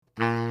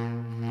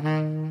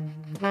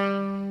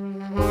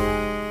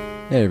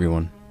Hey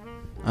everyone,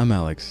 I'm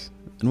Alex,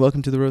 and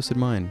welcome to The Roasted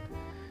Mind,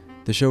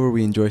 the show where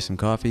we enjoy some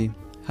coffee,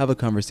 have a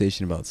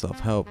conversation about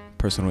self-help,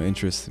 personal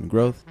interests, and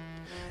growth,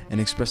 and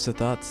express the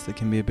thoughts that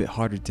can be a bit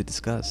harder to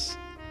discuss.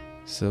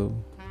 So,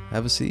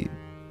 have a seat,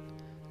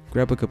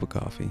 grab a cup of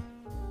coffee,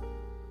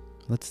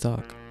 let's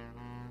talk.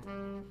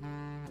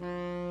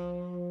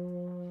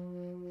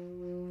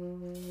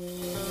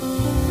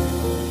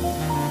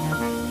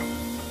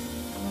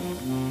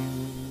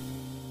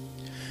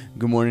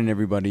 Good morning,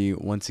 everybody.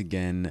 Once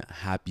again,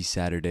 happy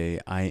Saturday.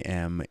 I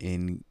am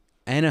in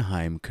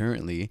Anaheim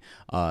currently.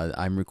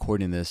 I'm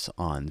recording this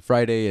on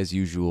Friday as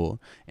usual,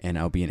 and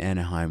I'll be in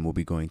Anaheim. We'll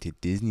be going to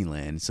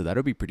Disneyland, so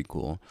that'll be pretty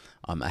cool.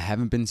 I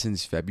haven't been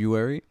since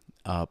February,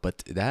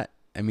 but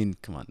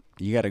come on,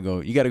 you gotta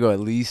go. You gotta go at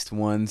least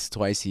once,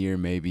 twice a year,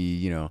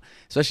 maybe.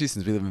 Especially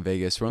since we live in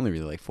Vegas, we're only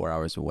really like 4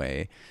 hours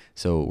away.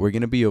 So we're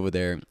gonna be over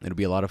there. It'll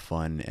be a lot of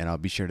fun, and I'll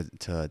be sure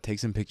to take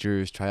some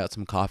pictures, try out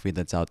some coffee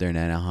that's out there in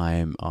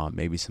Anaheim,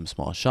 maybe some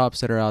small shops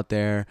that are out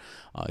there.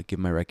 Give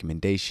my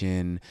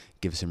recommendation,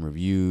 give some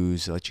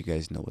reviews, let you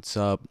guys know what's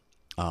up.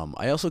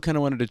 I also kind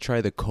of wanted to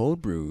try the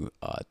cold brew.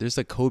 There's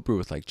a cold brew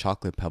with like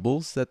chocolate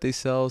pebbles that they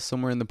sell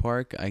somewhere in the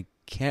park. I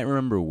can't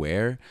remember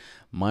where.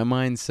 My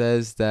mind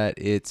says that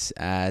it's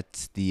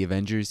at the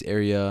Avengers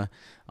area.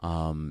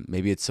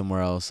 Maybe it's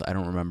somewhere else. I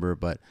don't remember,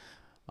 but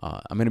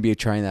I'm going to be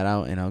trying that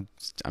out, and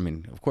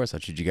of course,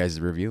 I'll shoot you guys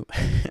a review.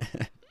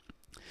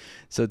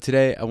 So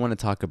today I want to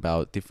talk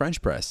about the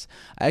French press.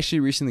 I actually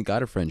recently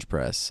got a French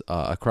press.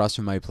 Across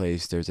from my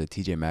place, there's a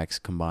TJ Maxx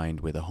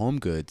combined with a Home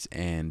Goods,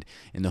 and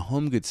in the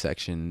Home Goods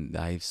section,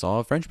 I saw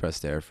a French press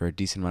there for a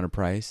decent amount of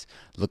price.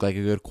 Looked like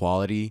a good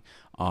quality.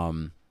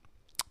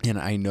 And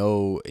I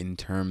know in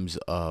terms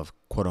of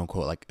quote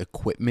unquote like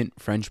equipment,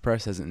 French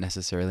press doesn't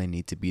necessarily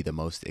need to be the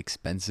most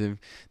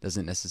expensive,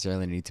 doesn't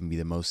necessarily need to be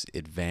the most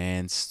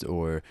advanced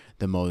or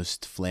the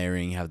most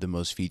flaring, have the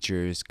most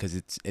features, because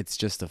it's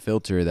just a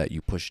filter that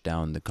you push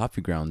down the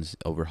coffee grounds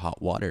over hot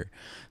water.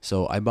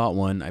 So I bought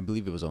one. I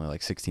believe it was only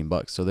like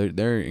 $16. So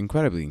they're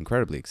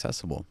incredibly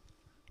accessible.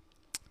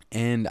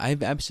 And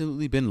I've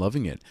absolutely been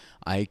loving it.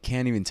 I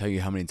can't even tell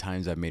you how many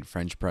times I've made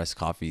French press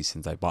coffee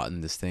since I bought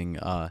in this thing.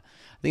 I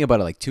think I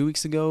bought it like 2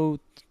 weeks ago,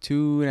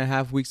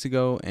 2.5 weeks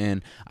ago,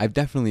 and I've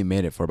definitely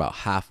made it for about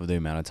half of the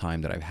amount of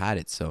time that I've had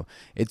it. So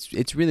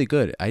it's really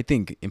good. I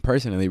think, and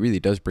personally, it really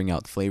does bring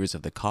out flavors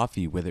of the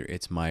coffee, whether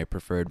it's my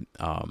preferred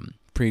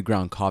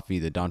pre-ground coffee,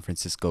 the Don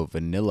Francisco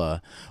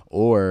vanilla,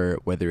 or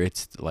whether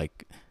it's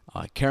like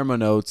caramel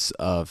notes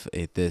of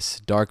this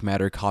Dark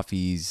Matter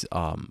Coffee's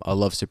A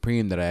Love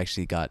Supreme that I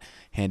actually got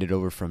handed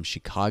over from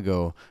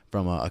Chicago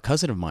from a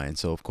cousin of mine.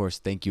 So, of course,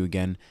 thank you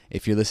again.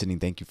 If you're listening,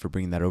 thank you for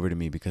bringing that over to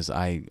me, because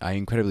I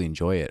incredibly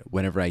enjoy it.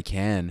 Whenever I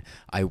can,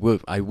 I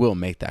will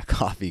make that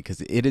coffee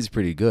because it is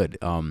pretty good.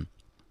 A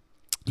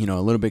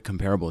little bit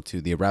comparable to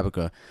the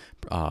Arabica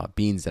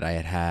beans that I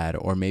had,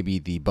 or maybe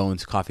the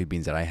Bones coffee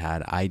beans that I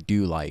had. I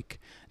do like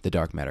the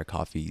Dark Matter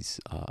Coffee's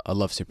A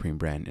Love Supreme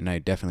brand, and I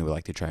definitely would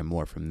like to try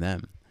more from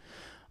them.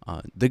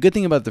 The good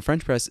thing about the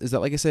French press is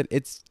that, like I said,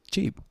 it's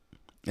cheap.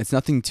 It's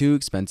nothing too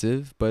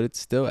expensive, but it's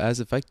still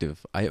as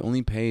effective. I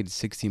only paid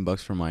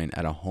 $16 for mine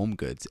at a Home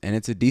Goods, and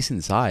it's a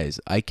decent size.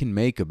 I can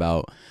make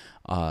about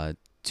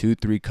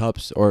 2-3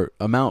 cups, or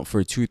amount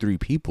for 2-3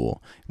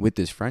 people with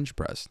this French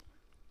press.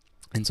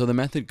 And so the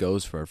method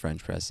goes for a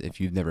French press,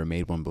 if you've never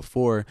made one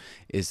before,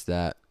 is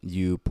that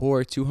you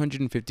pour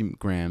 250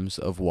 grams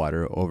of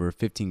water over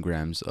 15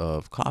 grams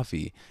of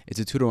coffee. It's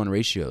a 2-to-1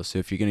 ratio. So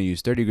if you're going to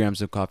use 30 grams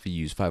of coffee,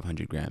 use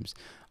 500 grams.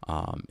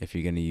 If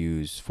you're going to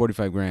use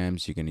 45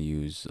 grams, you're going to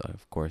use,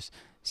 of course,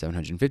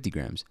 750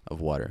 grams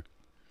of water.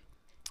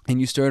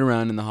 And you stir it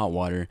around in the hot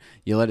water.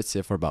 You let it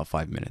sit for about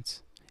 5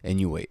 minutes, and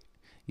you wait.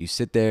 You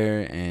sit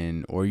there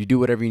or you do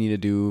whatever you need to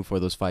do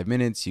for those 5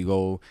 minutes. You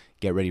go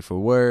get ready for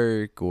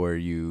work, or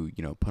you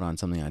put on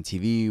something on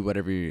TV,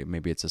 whatever.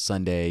 Maybe it's a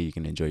Sunday, you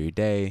can enjoy your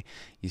day.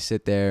 You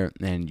sit there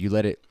and you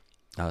let it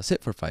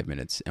sit for 5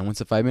 minutes. And once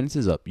the 5 minutes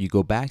is up, you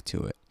go back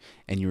to it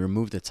and you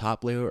remove the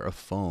top layer of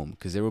foam,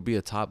 because there will be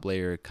a top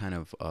layer kind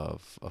of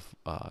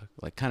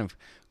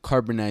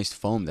carbonized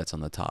foam that's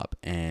on the top,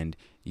 and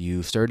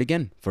you stir it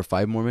again for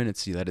 5 more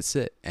minutes. You let it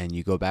sit, and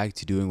you go back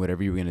to doing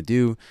whatever you're going to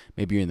do.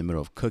 Maybe you're in the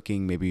middle of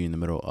cooking, maybe you're in the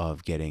middle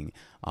of getting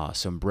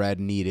some bread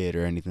kneaded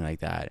or anything like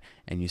that,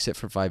 and you sit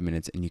for 5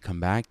 minutes, and you come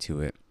back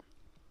to it,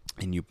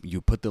 and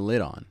you put the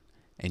lid on,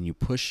 and you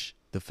push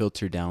the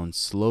filter down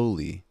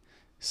slowly,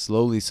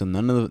 so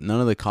none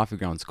of the coffee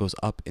grounds goes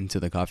up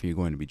into the coffee you're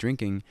going to be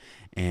drinking.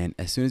 And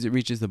as soon as it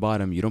reaches the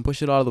bottom, you don't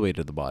push it all the way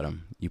to the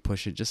bottom. You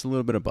push it just a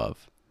little bit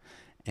above,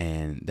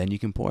 and then you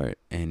can pour it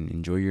and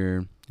enjoy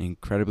your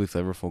incredibly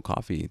flavorful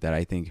coffee that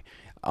I think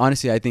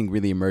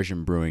really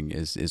immersion brewing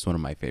is one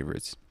of my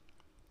favorites.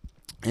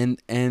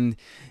 And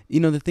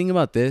the thing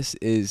about this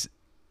is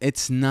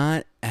it's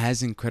not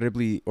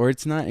incredibly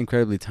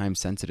time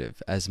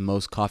sensitive as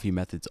most coffee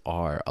methods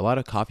are. A lot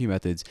of coffee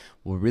methods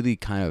will really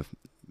kind of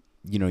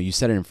you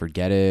set it and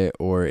forget it,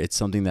 or it's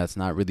something that's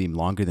not really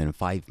longer than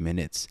 5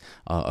 minutes.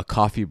 A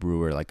coffee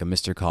brewer like a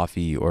Mr.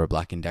 Coffee or a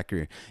Black and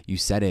Decker, you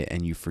set it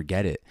and you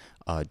forget it.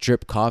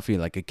 Drip coffee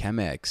like a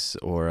Chemex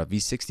or a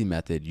V60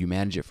 method, you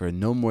manage it for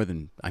no more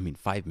than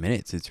 5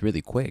 minutes. It's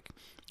really quick.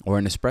 Or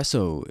an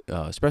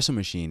espresso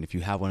machine, if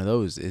you have one of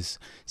those, is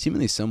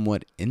seemingly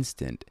somewhat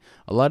instant.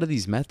 A lot of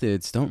these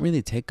methods don't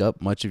really take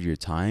up much of your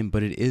time,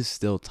 but it is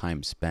still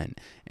time spent.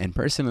 And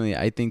personally,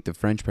 I think the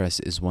French press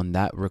is one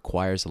that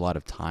requires a lot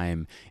of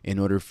time in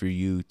order for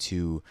you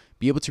to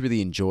be able to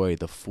really enjoy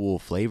the full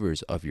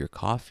flavors of your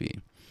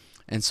coffee.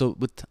 And so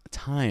with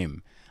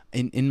time,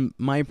 in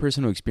my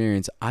personal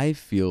experience, I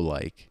feel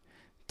like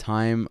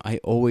time, I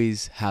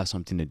always have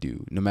something to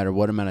do, no matter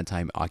what amount of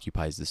time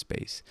occupies the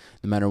space,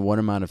 no matter what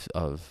amount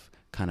of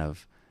kind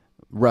of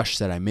rush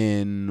that I'm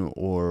in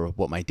or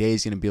what my day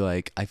is going to be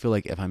like. I feel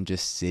like if I'm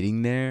just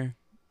sitting there,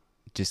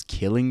 just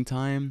killing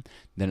time,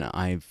 then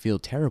I feel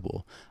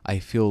terrible. I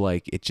feel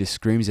like it just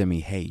screams at me,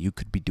 hey, you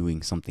could be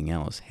doing something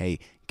else. Hey,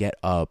 get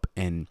up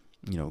and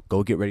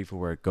go get ready for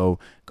work. Go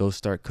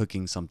start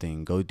cooking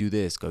something. Go do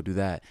this, go do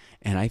that.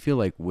 And I feel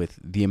like with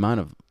the amount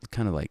of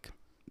kind of like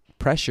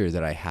pressure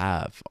that I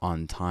have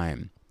on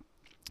time,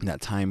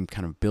 that time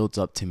kind of builds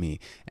up to me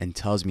and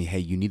tells me, hey,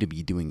 you need to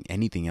be doing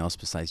anything else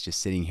besides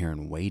just sitting here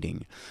and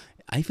waiting.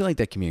 I feel like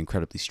that can be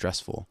incredibly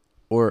stressful,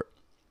 or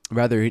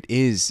rather it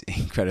is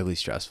incredibly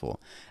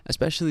stressful,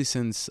 especially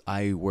since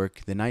I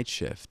work the night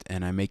shift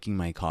and I'm making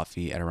my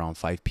coffee at around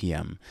 5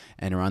 p.m.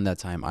 And around that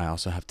time, I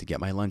also have to get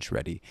my lunch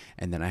ready,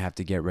 and then I have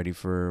to get ready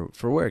for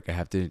work. I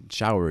have to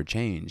shower,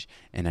 change,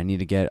 and I need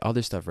to get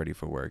other stuff ready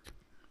for work.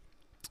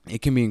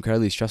 It can be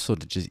incredibly stressful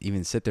to just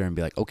even sit there and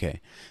be like,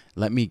 okay,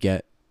 let me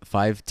get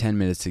 5-10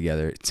 minutes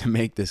together to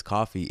make this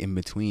coffee in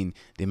between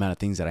the amount of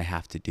things that I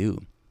have to do.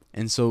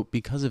 And so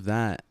because of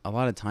that, a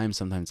lot of times,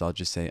 sometimes I'll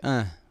just say,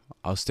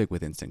 I'll stick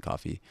with instant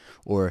coffee,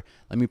 or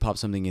let me pop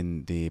something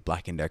in the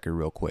Black and Decker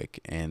real quick.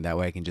 And that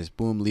way I can just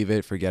boom, leave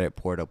it, forget it,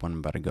 pour it up when I'm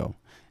about to go.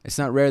 It's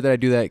not rare that I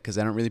do that because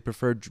I don't really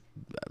prefer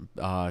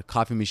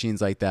coffee machines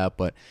like that,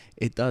 but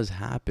it does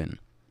happen.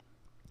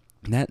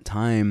 That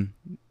time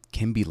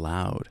can be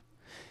loud.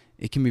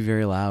 It can be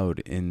very loud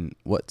in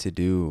what to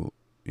do,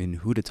 in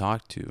who to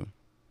talk to,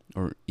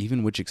 or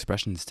even which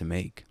expressions to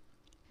make.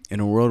 In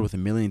a world with a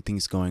million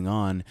things going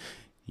on,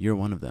 you're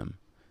one of them.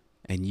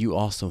 And you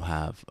also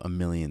have a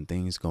million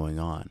things going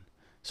on.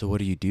 So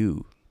what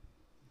do?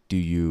 Do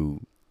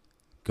you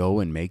go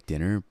and make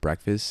dinner,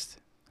 breakfast?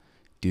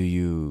 Do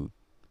you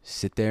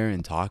sit there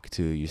and talk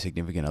to your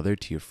significant other,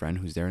 to your friend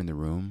who's there in the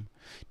room?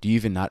 Do you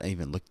even not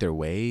even look their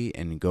way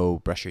and go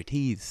brush your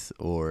teeth,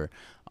 or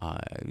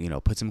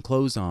put some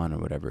clothes on or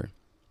whatever?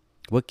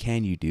 What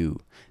can you do?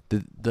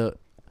 The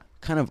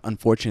kind of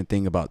unfortunate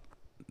thing about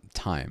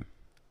time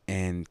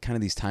and kind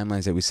of these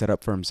timelines that we set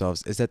up for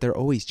ourselves is that they're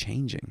always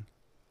changing.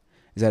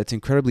 Is that it's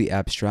incredibly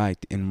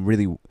abstract and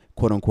really,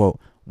 quote unquote,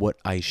 what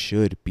I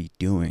should be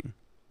doing.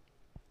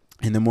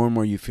 And the more and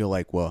more you feel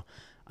like, well,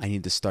 I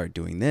need to start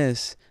doing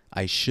this,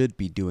 I should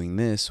be doing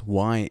this,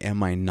 why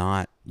am I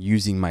not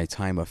using my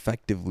time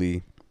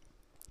effectively?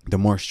 The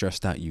more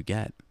stressed out you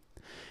get.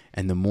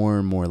 And the more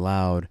and more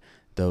loud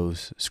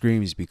those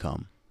screams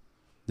become.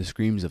 The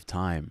screams of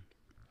time.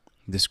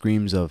 The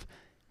screams of,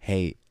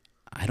 hey,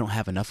 I don't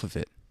have enough of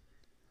it.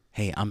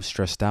 Hey, I'm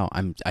stressed out.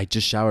 I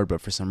just showered,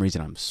 but for some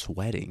reason I'm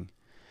sweating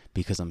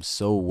because I'm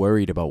so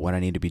worried about what I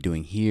need to be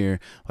doing here,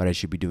 what I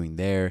should be doing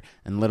there,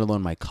 and let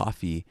alone my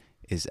coffee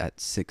is at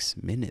 6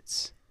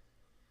 minutes.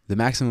 The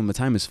maximum of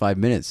time is 5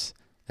 minutes,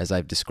 as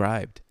I've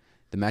described.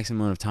 The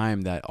maximum of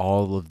time that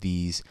all of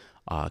these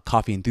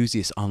coffee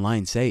enthusiasts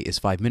online say is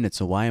 5 minutes.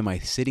 So why am I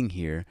sitting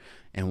here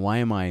and why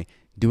am I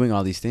doing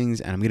all these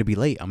things and I'm going to be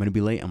late? I'm going to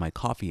be late on my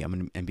coffee.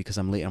 And because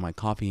I'm late on my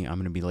coffee, I'm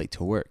going to be late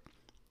to work.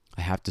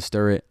 I have to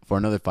stir it for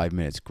another 5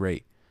 minutes.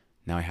 Great.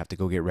 Now I have to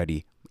go get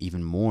ready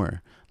even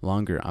more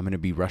longer. I'm going to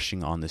be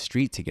rushing on the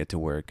street to get to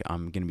work.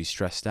 I'm going to be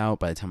stressed out.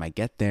 By the time I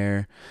get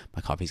there,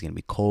 my coffee is going to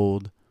be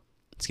cold.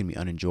 It's going to be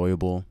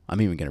unenjoyable.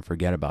 I'm even going to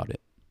forget about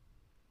it.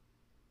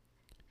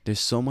 There's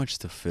so much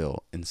to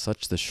fill in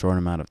such the short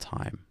amount of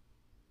time.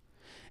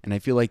 And I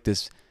feel like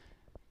this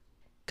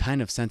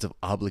kind of sense of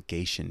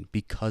obligation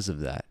because of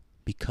that,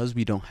 because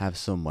we don't have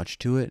so much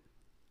to it,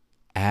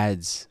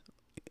 adds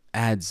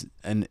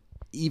an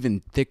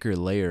even thicker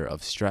layer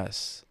of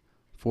stress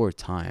for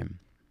time.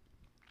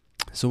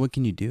 So what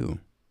can you do?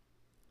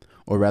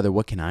 Or rather,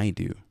 what can I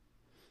do?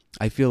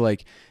 I feel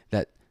like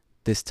that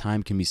this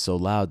time can be so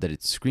loud that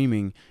it's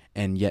screaming,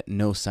 and yet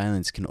no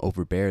silence can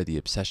overbear the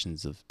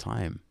obsessions of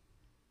time.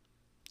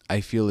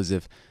 I feel as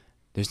if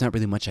there's not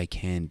really much I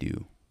can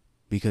do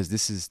because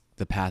this is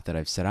the path that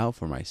I've set out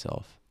for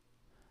myself.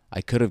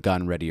 I could have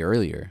gotten ready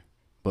earlier,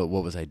 but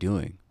what was I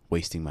doing?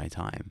 Wasting my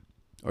time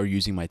or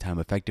using my time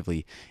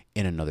effectively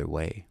in another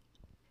way.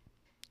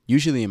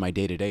 Usually in my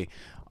day-to-day,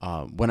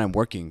 when I'm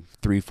working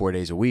 3-4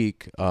 days a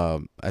week,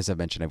 as I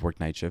mentioned, I've worked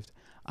night shift.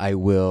 I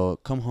will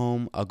come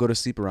home, I'll go to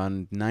sleep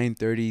around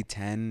 9:30,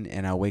 10,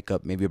 and I'll wake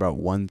up maybe about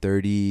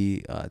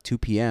 1:30, 2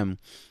 p.m.,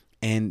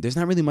 And there's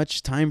not really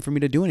much time for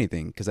me to do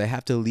anything because I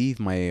have to leave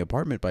my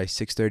apartment by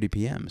 6:30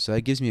 p.m. So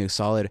that gives me a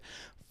solid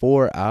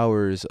 4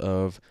 hours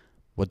of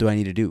what do I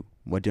need to do?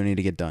 What do I need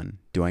to get done?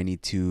 Do I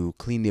need to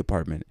clean the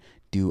apartment?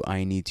 Do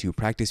I need to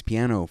practice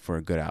piano for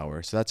a good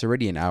hour? So that's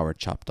already an hour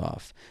chopped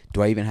off.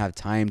 Do I even have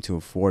time to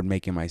afford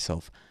making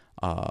myself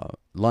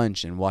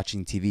lunch and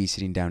watching TV,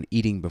 sitting down,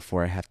 eating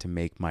before I have to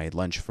make my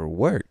lunch for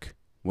work?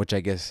 Which I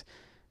guess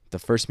the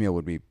first meal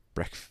would be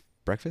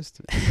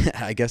breakfast.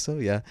 I guess so,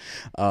 yeah.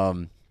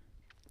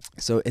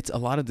 So it's a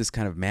lot of this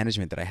kind of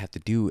management that I have to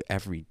do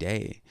every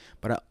day.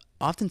 But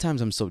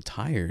oftentimes I'm so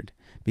tired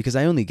because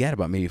I only get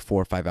about maybe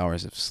 4 or 5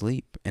 hours of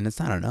sleep, and it's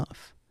not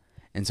enough.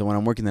 And so when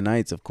I'm working the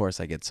nights, of course,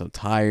 I get so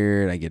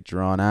tired, I get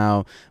drawn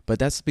out. But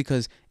that's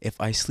because if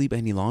I sleep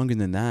any longer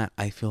than that,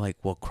 I feel like,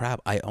 well, crap,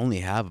 I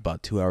only have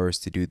about 2 hours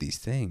to do these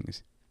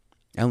things.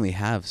 I only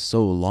have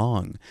so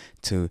long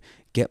to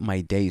get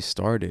my day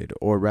started,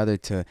 or rather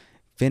to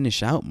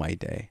finish out my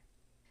day.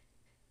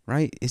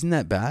 Right? Isn't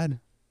that bad?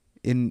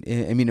 In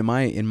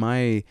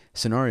my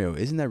scenario,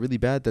 isn't that really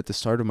bad that the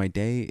start of my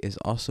day is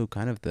also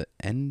kind of the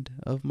end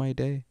of my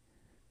day?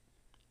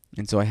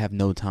 And so I have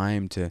no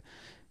time to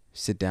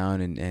sit down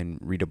and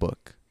read a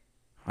book.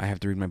 I have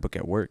to read my book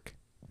at work,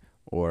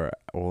 or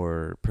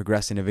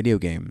progress in a video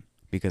game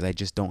because I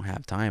just don't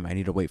have time. I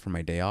need to wait for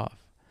my day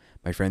off.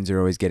 My friends are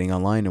always getting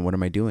online, and what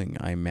am I doing?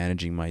 I'm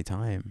managing my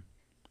time.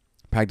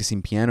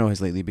 Practicing piano has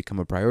lately become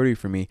a priority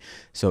for me,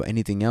 so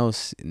anything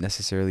else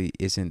necessarily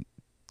isn't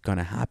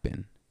gonna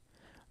happen.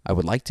 I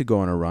would like to go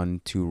on a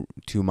run, 2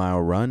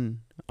 mile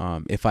run,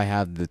 if I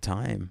have the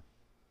time.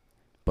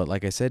 But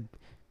like I said,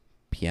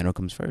 piano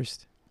comes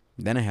first.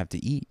 Then I have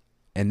to eat.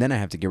 And then I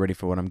have to get ready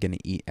for what I'm going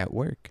to eat at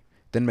work.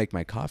 Then make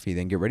my coffee,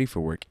 then get ready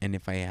for work. And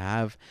if I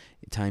have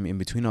time in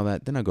between all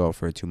that, then I'll go out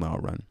for a 2 mile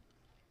run.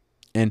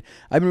 And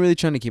I've been really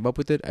trying to keep up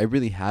with it. I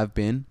really have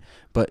been.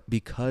 But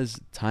because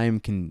time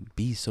can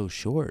be so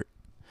short,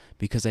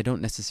 because I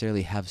don't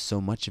necessarily have so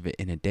much of it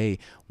in a day,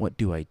 what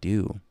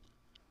do?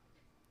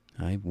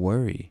 I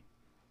worry.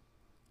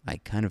 I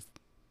kind of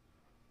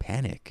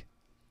panic.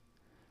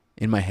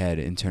 In my head,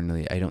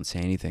 internally, I don't say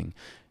anything.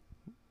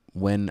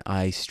 When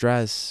I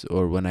stress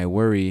or when I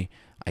worry,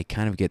 I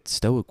kind of get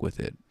stoic with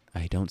it.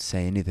 I don't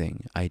say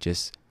anything. I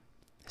just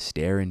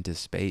stare into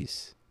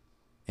space.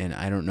 And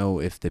I don't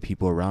know if the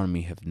people around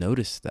me have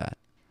noticed that.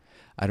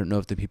 I don't know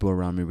if the people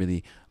around me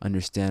really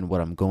understand what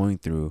I'm going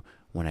through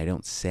when I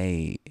don't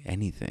say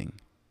anything.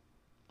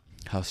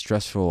 How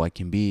stressful I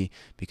can be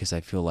because I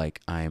feel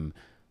like I'm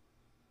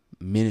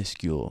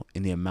minuscule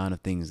in the amount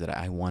of things that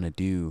I want to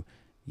do,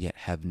 yet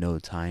have no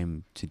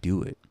time to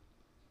do it.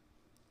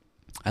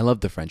 I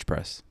love the French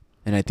press.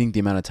 And I think the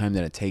amount of time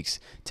that it takes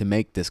to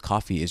make this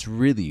coffee is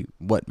really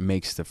what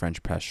makes the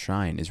French press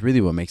shine, is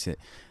really what makes it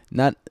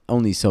not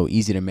only so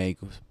easy to make,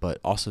 but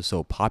also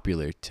so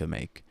popular to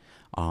make.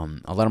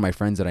 A lot of my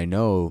friends that I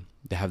know,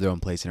 they have their own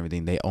place and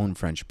everything. They own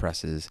French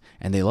presses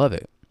and they love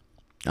it.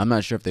 I'm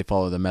not sure if they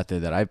follow the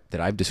method that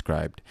I've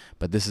described,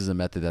 but this is a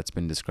method that's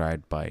been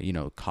described by,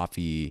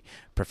 coffee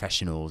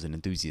professionals and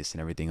enthusiasts and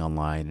everything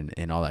online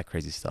and all that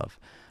crazy stuff.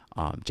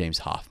 James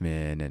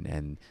Hoffman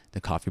and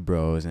the Coffee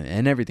Bros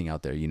and everything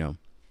out there,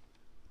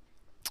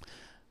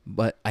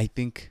 But I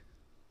think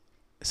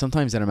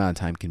sometimes that amount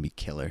of time can be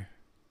killer.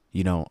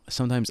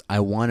 Sometimes I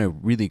want a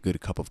really good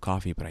cup of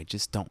coffee, but I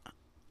just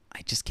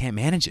can't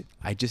manage it.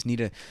 I just need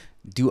to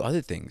do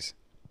other things.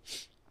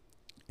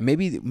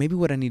 Maybe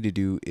what I need to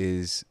do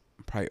is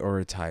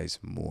prioritize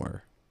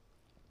more.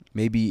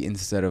 Maybe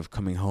instead of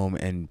coming home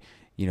and,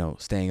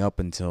 staying up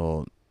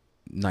until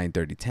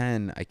 9:30,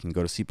 10, I can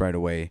go to sleep right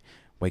away,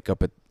 wake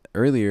up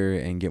earlier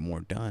and get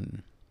more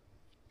done.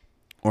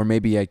 Or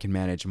maybe I can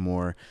manage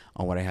more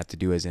on what I have to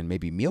do, as in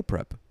maybe meal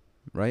prep,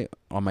 right?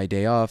 On my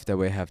day off, that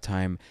way I have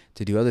time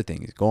to do other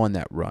things, go on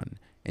that run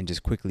and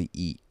just quickly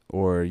eat,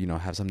 or,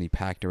 have something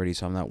packed already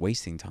so I'm not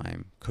wasting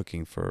time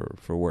cooking for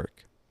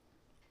work.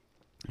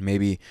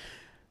 Maybe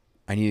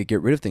I need to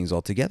get rid of things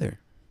altogether.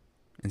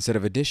 Instead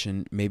of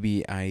addition,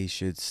 maybe I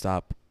should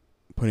stop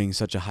putting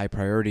such a high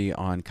priority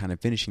on kind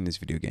of finishing this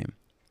video game.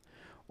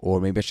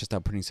 Or maybe I should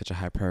stop putting such a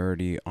high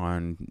priority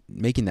on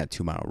making that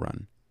 2 mile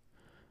run.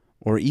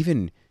 Or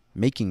even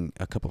making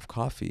a cup of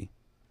coffee.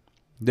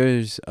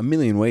 There's a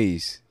million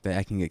ways that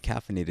I can get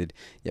caffeinated,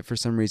 yet for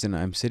some reason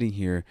I'm sitting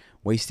here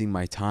wasting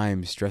my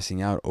time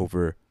stressing out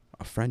over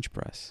a French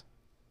press.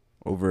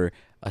 Over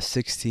a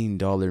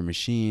 $16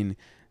 machine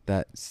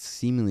that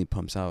seemingly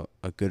pumps out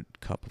a good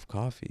cup of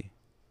coffee.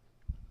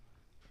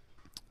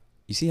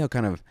 You see how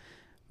kind of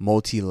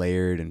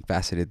multi-layered and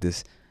faceted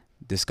this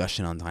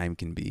discussion on time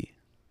can be.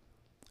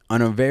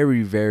 On a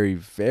very, very,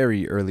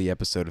 very early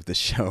episode of the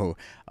show,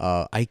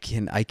 I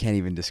can't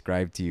even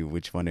describe to you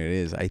which one it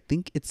is. I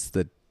think it's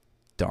the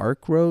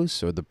dark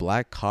roast or the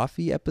black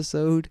coffee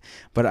episode,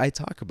 but I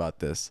talk about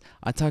this.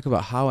 I talk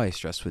about how I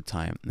stress with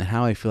time and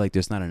how I feel like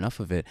there's not enough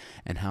of it,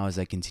 and how as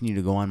I continue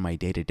to go on my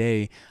day to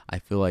day, I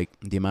feel like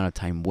the amount of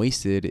time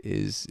wasted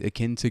is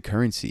akin to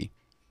currency.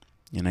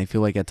 And I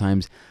feel like at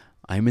times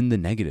I'm in the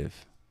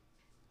negative.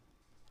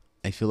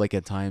 I feel like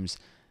at times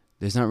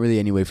there's not really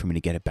any way for me to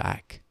get it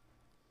back.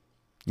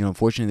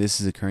 Unfortunately, this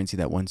is a currency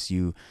that once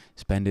you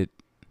spend it,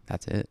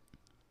 that's it.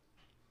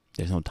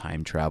 There's no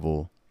time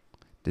travel.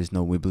 There's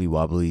no wibbly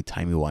wobbly,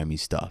 timey wimey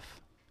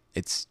stuff.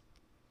 It's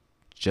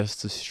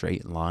just a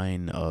straight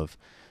line of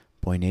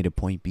point A to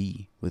point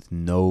B with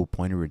no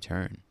point of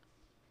return.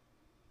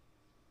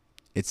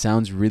 It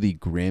sounds really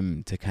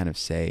grim to kind of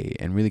say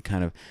and really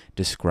kind of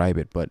describe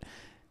it, but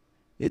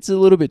it's a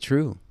little bit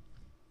true.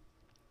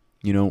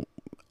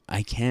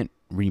 I can't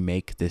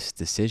remake this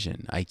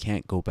decision. I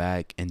can't go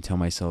back and tell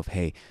myself,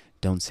 hey,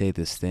 don't say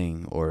this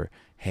thing, or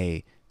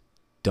hey,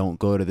 don't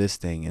go to this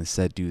thing,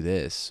 instead do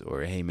this,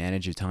 or hey,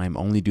 manage your time,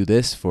 only do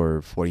this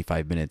for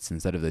 45 minutes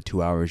instead of the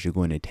 2 hours you're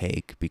going to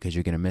take because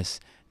you're going to miss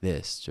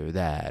this or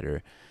that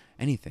or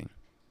anything.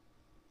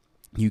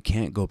 You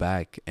can't go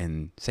back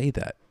and say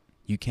that.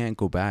 You can't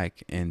go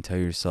back and tell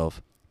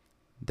yourself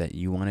that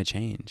you want to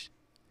change.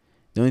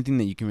 The only thing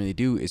that you can really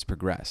do is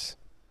progress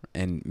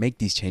and make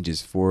these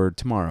changes for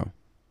tomorrow,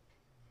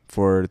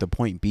 for the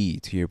point B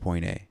to your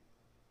point A.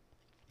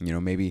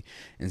 Maybe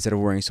instead of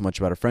worrying so much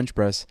about a French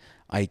press,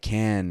 I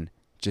can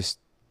just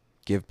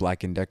give Black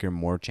 & Decker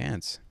more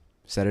chance.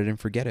 Set it and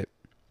forget it.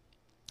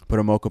 Put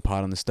a mocha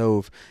pot on the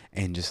stove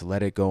and just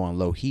let it go on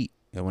low heat.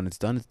 And when it's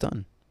done, it's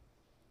done.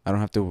 I don't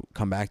have to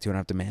come back to it. I don't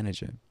have to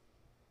manage it.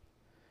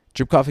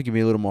 Drip coffee can be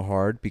a little more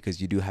hard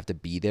because you do have to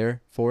be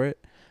there for it.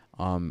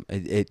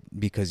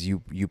 Because you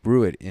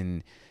brew it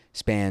in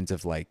spans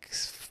of like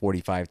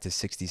 45 to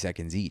 60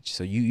 seconds each.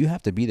 So you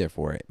have to be there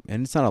for it.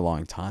 And it's not a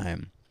long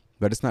time,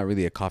 but it's not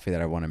really a coffee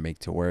that I want to make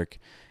to work.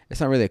 It's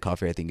not really a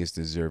coffee I think is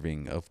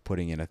deserving of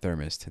putting in a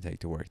thermos to take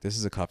to work. This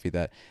is a coffee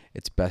that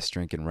it's best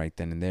drinking right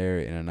then and there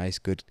in a nice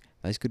good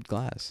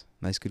glass,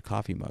 nice good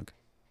coffee mug.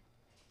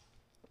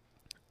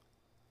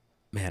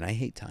 Man, I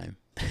hate time.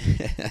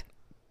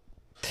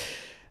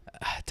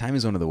 Time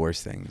is one of the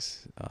worst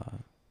things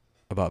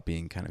about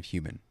being kind of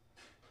human.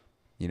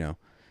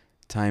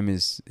 Time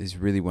is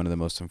really one of the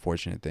most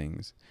unfortunate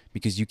things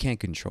because you can't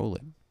control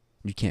it.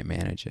 You can't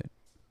manage it.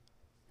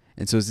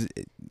 And so,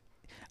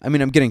 I'm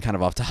getting kind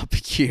of off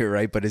topic here,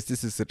 right? But is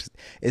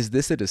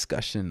this a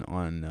discussion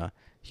on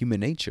human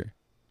nature?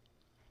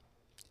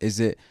 Is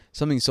it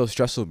something so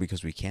stressful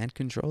because we can't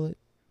control it?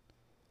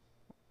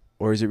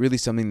 Or is it really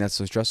something that's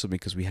so stressful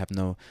because we have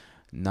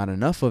not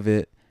enough of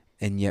it,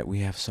 and yet we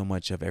have so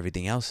much of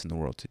everything else in the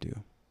world to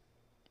do?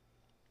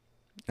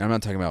 And I'm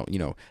not talking about,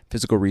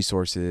 physical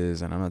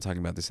resources, and I'm not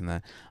talking about this and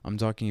that. I'm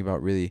talking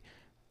about really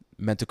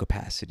mental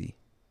capacity.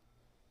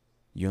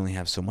 You only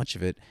have so much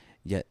of it,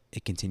 yet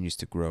it continues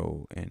to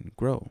grow and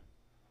grow.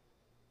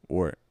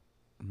 Or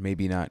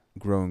maybe not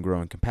grow and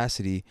grow in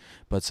capacity,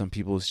 but some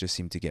people just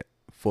seem to get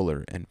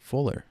fuller and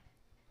fuller.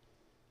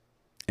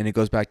 And it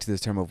goes back to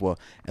this term of, well,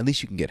 at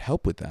least you can get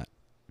help with that.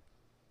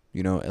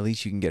 At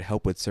least you can get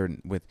help with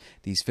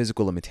these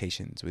physical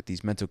limitations, with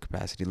these mental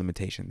capacity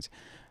limitations.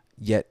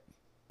 Yet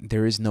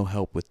there is no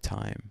help with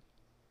time.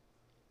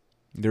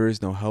 There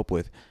is no help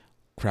with,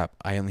 crap,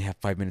 I only have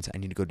 5 minutes. I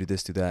need to go do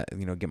this, do that,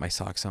 get my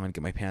socks on,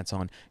 get my pants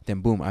on.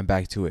 Then boom, I'm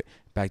back to it.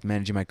 Back to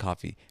managing my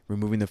coffee,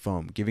 removing the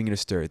foam, giving it a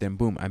stir. Then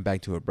boom, I'm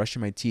back to it,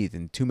 brushing my teeth,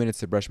 and 2 minutes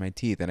to brush my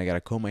teeth. Then I got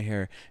to comb my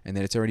hair, and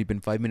then it's already been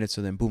 5 minutes.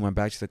 So then boom, I'm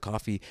back to the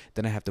coffee.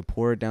 Then I have to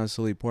pour it down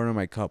slowly, pour it in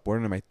my cup, pour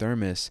it in my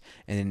thermos.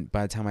 And then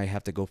by the time I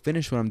have to go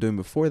finish what I'm doing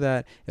before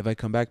that, if I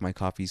come back, my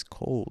coffee's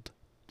cold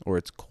or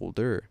it's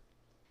colder.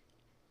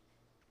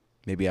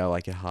 Maybe I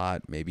like it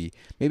hot. Maybe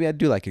I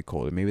do like it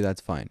cold. Maybe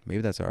that's fine.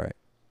 Maybe that's all right.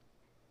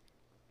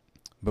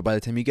 But by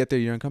the time you get there,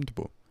 you're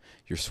uncomfortable.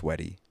 You're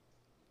sweaty.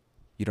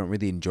 You don't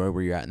really enjoy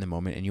where you're at in the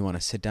moment, and you want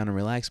to sit down and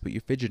relax, but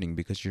you're fidgeting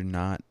because you're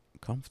not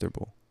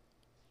comfortable.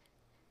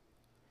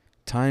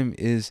 Time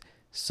is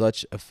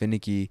such a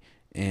finicky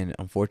and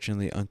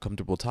unfortunately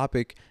uncomfortable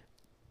topic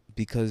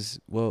because,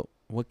 well,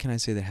 what can I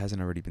say that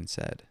hasn't already been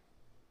said?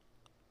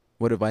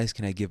 What advice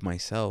can I give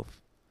myself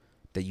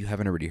that you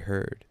haven't already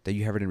heard, that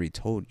you haven't already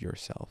told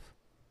yourself?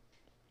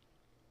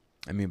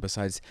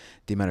 Besides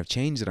the amount of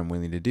change that I'm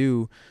willing to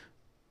do,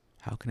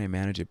 how can I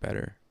manage it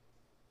better?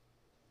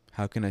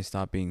 How can I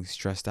stop being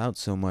stressed out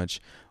so much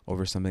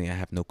over something I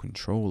have no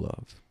control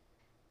of?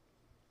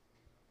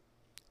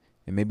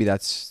 And maybe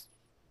that's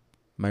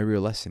my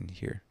real lesson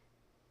here.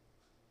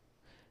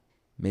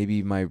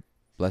 Maybe my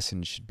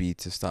lesson should be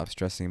to stop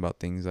stressing about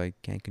things I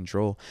can't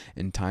control,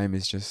 and time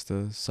is just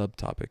a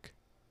subtopic.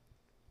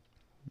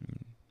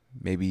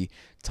 Maybe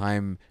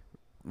time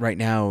right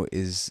now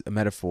is a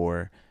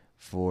metaphor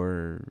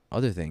for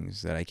other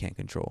things that I can't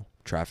control.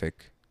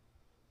 Traffic,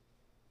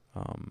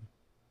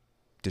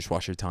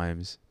 dishwasher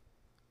times,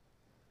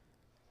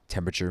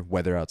 temperature,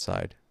 weather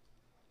outside,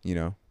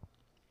 I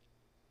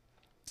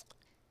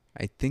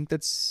think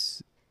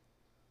that's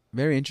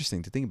very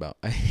interesting to think about.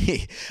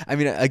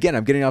 Again,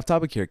 I'm getting off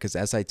topic here because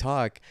as I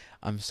talk,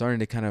 I'm starting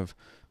to kind of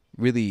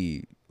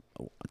really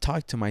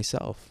talk to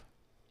myself,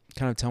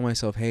 kind of tell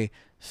myself, hey,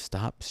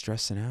 stop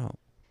stressing out.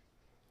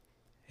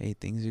 Hey,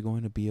 things are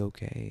going to be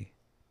okay.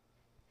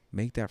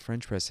 Make that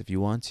French press if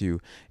you want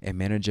to and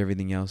manage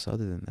everything else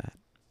other than that.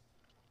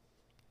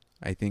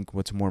 I think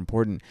what's more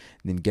important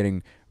than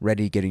getting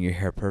ready, getting your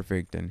hair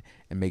perfect, and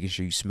making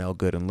sure you smell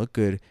good and look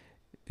good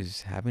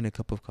is having a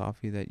cup of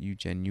coffee that you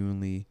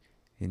genuinely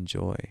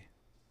enjoy.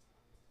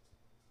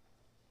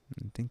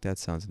 I think that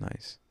sounds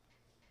nice.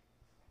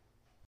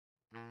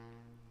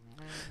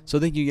 So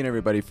thank you again,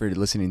 everybody, for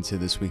listening to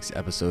this week's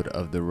episode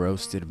of The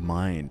Roasted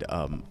Mind.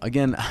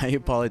 Again, I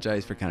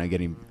apologize for kind of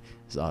getting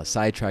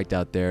sidetracked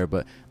out there,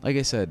 but like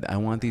I said, I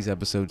want these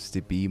episodes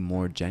to be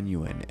more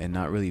genuine and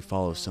not really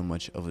follow so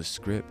much of a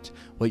script.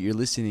 What you're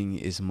listening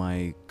is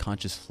my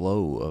conscious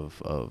flow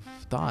of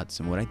thoughts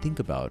and what I think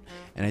about.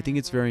 And I think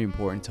it's very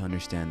important to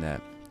understand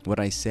that what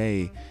I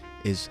say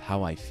is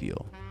how I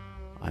feel.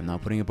 I'm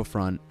not putting up a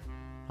front.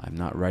 I'm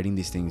not writing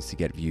these things to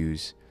get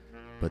views,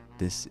 but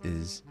this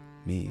is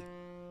me.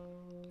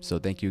 So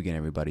thank you again,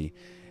 everybody,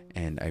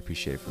 and I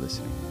appreciate it for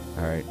listening.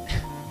 All right,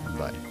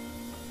 bye.